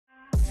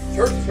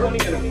Church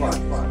 20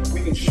 Enterprise.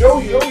 We can show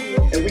you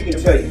and we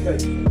can tell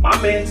you.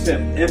 My man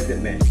Tim,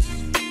 Infinite Man.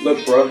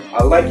 Look, bro,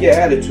 I like your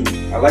attitude.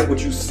 I like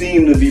what you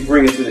seem to be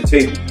bringing to the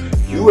table.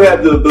 You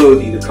have the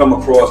ability to come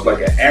across like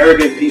an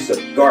arrogant piece of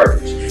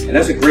garbage. And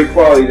that's a great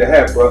quality to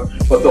have, bro.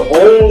 But the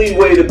only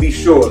way to be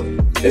sure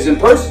is in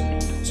person.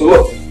 So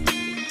look,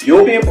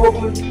 you'll be in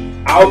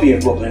Brooklyn, I'll be in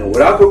Brooklyn. And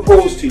what I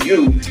propose to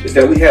you is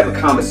that we have a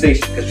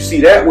conversation. Because you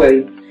see, that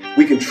way,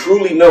 we can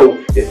truly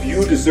know if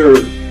you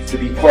deserve to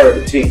be part of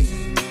the team.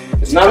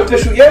 It's not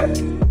official yet,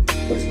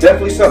 but it's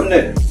definitely something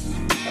there.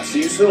 I'll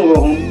see you soon,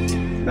 little homie.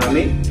 Know what I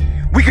mean?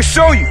 We can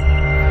show you,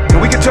 and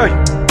we can tell you.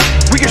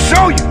 We can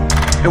show you,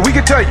 and we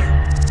can tell you.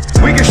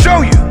 We can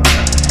show you,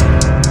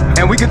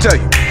 and we can tell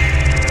you.